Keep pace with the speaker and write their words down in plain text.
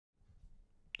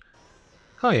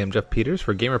Hi, I'm Jeff Peters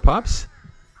for GamerPops,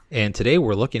 and today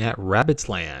we're looking at Rabbids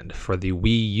Land for the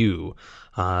Wii U.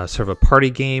 Sort of a party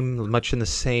game, much in the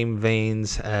same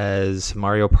veins as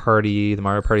Mario Party, the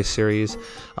Mario Party series.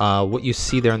 What you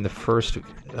see there in the first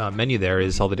menu there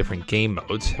is all the different game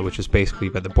modes, which is basically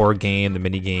you've got the board game, the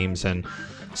mini games, and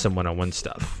some one-on-one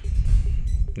stuff.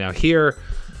 Now here,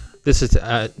 this is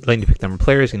letting you pick the number of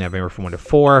players. You can have anywhere from 1 to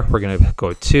 4. We're going to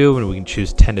go 2, and we can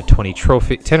choose 10 or 20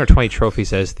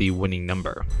 trophies as the winning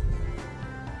number.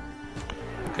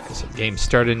 Okay, so the game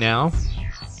started now,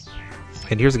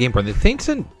 and here's the game board. The things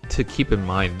to keep in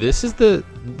mind: this is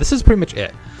pretty much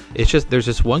it. It's just there's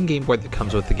just one game board that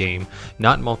comes with the game,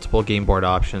 not multiple game board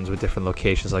options with different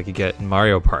locations like you get in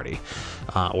Mario Party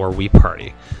or Wii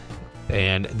Party.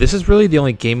 And this is really the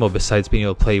only game mode besides being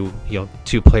able to play,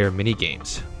 two-player mini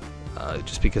games.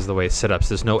 Just because of the way it's set up. So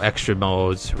there's no extra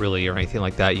modes really or anything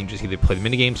like that. You can just either play the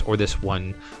mini games or this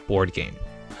one board game.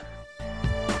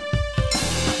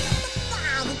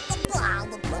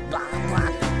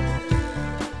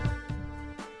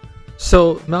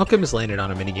 So Malcolm has landed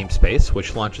on a minigame space,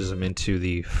 which launches him into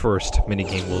the first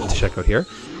minigame we'll check out here.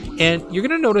 And you're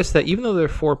going to notice that even though there are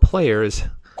 4 players,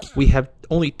 we have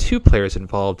only 2 players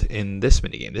involved in this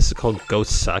minigame. This is called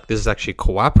Ghosts Suck. This is actually a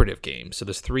cooperative game, so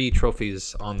there's 3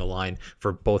 trophies on the line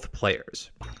for both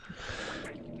players.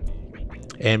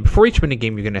 And before each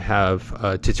minigame, you're going to have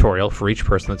a tutorial for each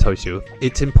person that tells you.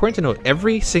 It's important to note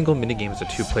every single minigame is a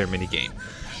 2-player minigame.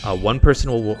 One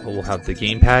person will have the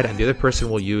gamepad, and the other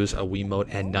person will use a Wiimote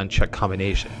and nunchuck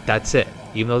combination. That's it.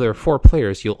 Even though there are 4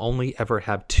 players, you'll only ever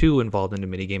have 2 involved in a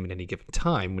minigame at any given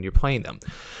time when you're playing them,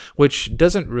 which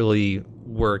doesn't really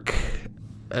work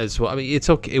as well. I mean,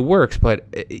 it's okay, it works, but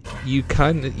you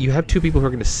have 2 people who are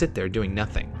going to sit there doing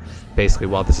nothing, basically,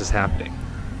 while this is happening.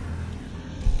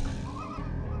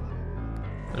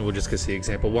 And we're just going to see an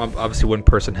example. Obviously, one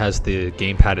person has the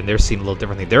gamepad, and they're seeing a little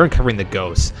differently. They're uncovering the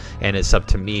ghosts, and it's up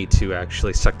to me to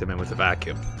actually suck them in with a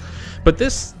vacuum. But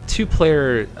this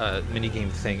 2-player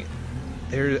minigame thing,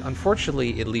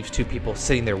 unfortunately, it leaves 2 people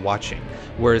sitting there watching.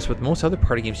 Whereas with most other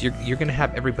party games, you're going to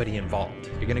have everybody involved.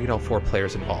 You're going to get all 4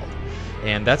 players involved.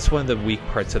 And that's one of the weak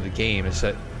parts of the game, is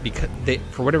that because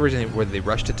for whatever reason, whether they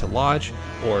rushed it to launch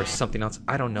or something else,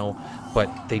 I don't know,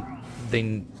 but they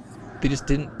just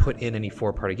didn't put in any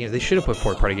 4-party games. They should have put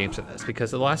 4-party games in this, because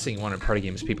the last thing you want in a party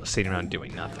game is people sitting around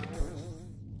doing nothing.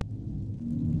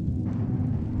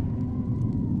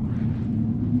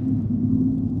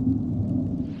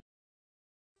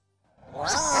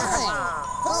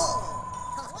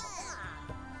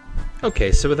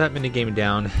 Okay, so with that minigame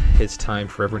down, it's time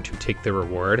for everyone to take their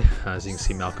reward. As you can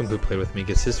see, Malcolm, who played with me,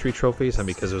 gets his 3 trophies, and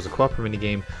because it was a cooperative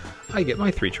minigame, I get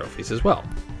my 3 trophies as well,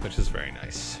 which is very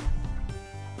nice.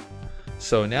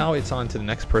 So now it's on to the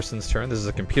next person's turn. This is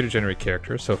a computer-generated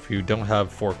character, so if you don't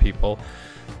have 4 people,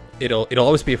 it'll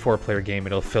always be a 4-player game.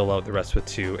 It'll fill out the rest with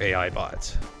 2 AI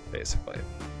bots, basically.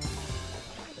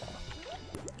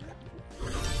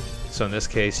 So in this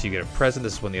case, you get a present.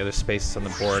 This is one of the other spaces on the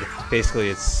board. Basically,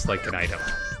 it's like an item.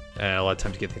 And a lot of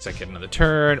times you get things like get another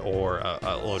turn, or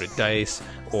a loaded dice,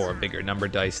 or a bigger number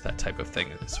dice, that type of thing.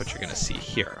 That's what you're going to see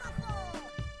here.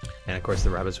 And of course,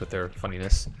 the rabbits with their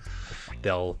funniness,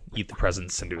 they'll eat the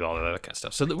presents and do all that kind of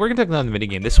stuff. So we're going to take on the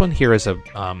minigame. This one here is a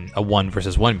 1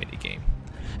 versus 1 minigame.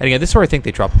 And again, this is where I think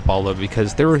they dropped the ball a little,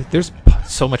 because there's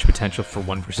so much potential for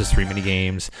 1 versus 3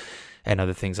 minigames and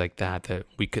other things like that that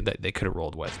they could have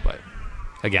rolled with. But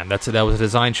again, that was a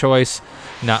design choice,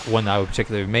 not one that I would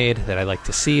particularly made that I like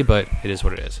to see, but it is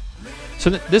what it is. So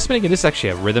this minigame, this is actually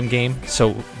a rhythm game.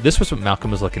 So this was what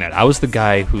Malcolm was looking at. I was the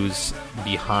guy who's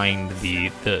behind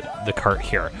the cart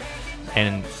here.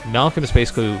 And Malcolm is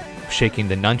basically shaking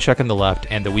the nunchuck on the left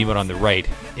and the Wiimote on the right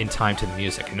in time to the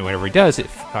music. And whenever he does, it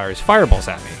fires fireballs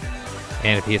at me.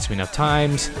 And if he hits me enough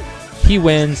times, he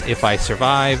wins. If I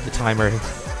survive the timer,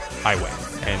 I win.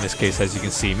 And in this case, as you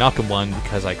can see, Malcolm won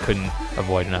because I couldn't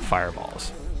avoid enough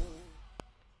fireballs.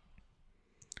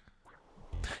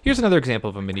 Here's another example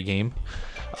of a minigame.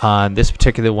 This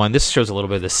particular one, this shows a little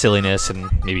bit of the silliness and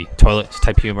maybe toilet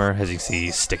type humor. As you can see,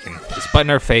 he's sticking his butt in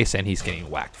our face and he's getting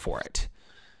whacked for it.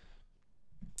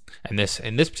 And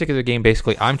in this particular game,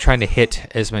 basically, I'm trying to hit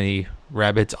as many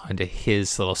rabbits onto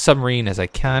his little submarine as I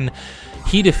can.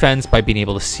 He defends by being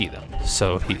able to see them.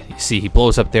 So he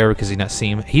blows up there because he's not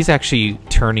seeing him. He's actually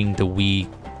turning the Wii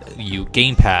U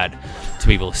gamepad to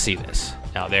be able to see this.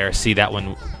 Now see, that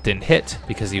one didn't hit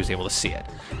because he was able to see it.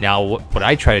 Now what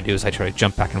I try to do is I try to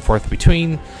jump back and forth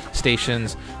between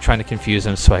stations, trying to confuse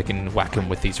him so I can whack him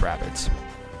with these rabbits.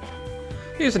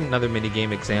 Here's another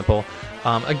minigame example.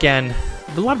 Again,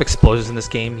 a lot of explosions in this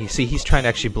game. You see he's trying to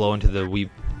actually blow into the Wii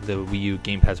the Wii U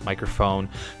gamepad's microphone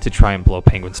to try and blow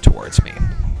penguins towards me.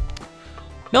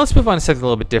 Now let's move on to something a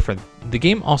little bit different. The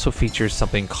game also features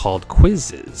something called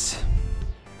quizzes.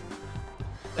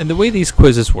 And the way these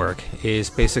quizzes work is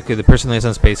basically the person who lands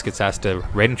on space gets asked a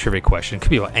random trivia question. It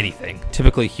could be about anything,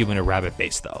 typically human or rabbit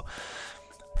based though.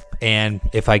 And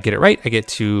if I get it right, I get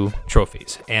 2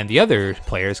 trophies. And the other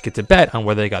players get to bet on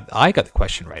whether I got the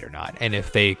question right or not. And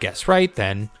if they guess right,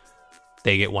 then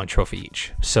they get 1 trophy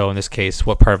each. So in this case,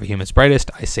 what part of a human's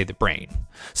brightest? I say the brain.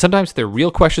 Sometimes they're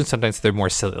real questions, sometimes they're more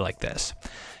silly like this.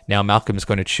 Now Malcolm is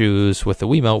going to choose with the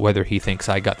Wiimote whether he thinks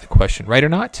I got the question right or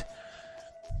not.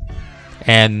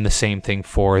 And the same thing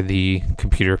for the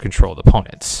computer-controlled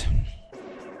opponents.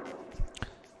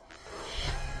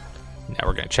 Now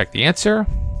we're going to check the answer.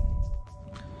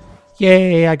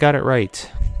 Yay, I got it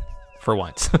right. For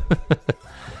once.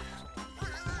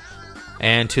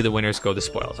 And to the winners go the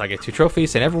spoils. I get 2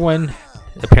 trophies, and everyone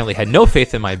apparently had no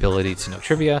faith in my ability to know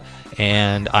trivia,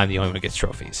 and I'm the only one who gets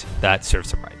trophies. That serves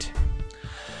them right.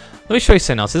 Let me show you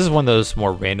something else. This is one of those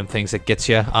more random things that gets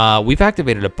you. We've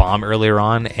activated a bomb earlier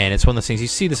on, and it's one of those things, you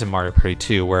see this in Mario Party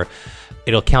 2, where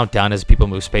it'll count down as people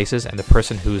move spaces, and the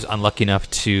person who's unlucky enough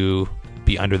to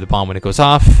be under the bomb when it goes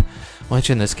off, which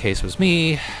in this case was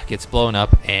me, gets blown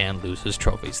up and loses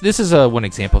trophies. This is one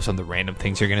example of some of the random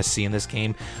things you're going to see in this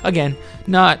game. Again,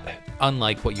 not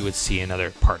unlike what you would see in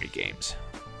other party games.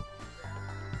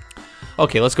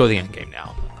 Okay, let's go to the end game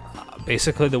now.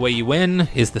 Basically, the way you win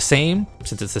is the same,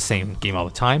 since it's the same game all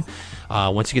the time.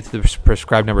 Once you get to the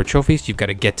prescribed number of trophies, you've got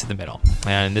to get to the middle.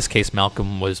 And in this case,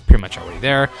 Malcolm was pretty much already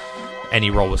there. Any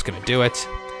roll was going to do it.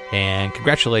 And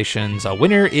congratulations, a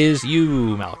winner is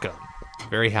you, Malcolm.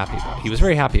 Very happy about it. He was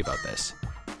very happy about this.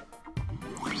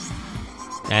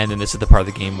 And then this is the part of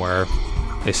the game where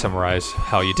they summarize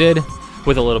how you did,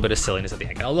 with a little bit of silliness at the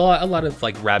end. A lot of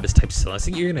like Rabbids type silliness.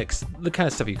 You're gonna the kind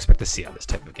of stuff you expect to see on this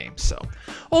type of game. So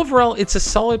overall, it's a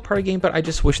solid party game, but I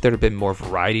just wish there'd have been more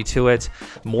variety to it,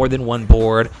 more than one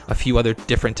board, a few other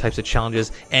different types of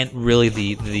challenges, and really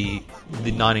the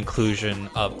non-inclusion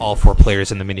of all 4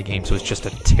 players in the mini games was just a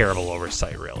terrible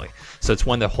oversight, really. So it's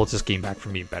one that holds this game back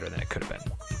from being better than it could have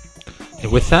been.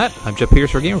 And with that, I'm Jeff Peters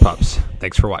for GamerPops.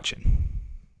 Thanks for watching.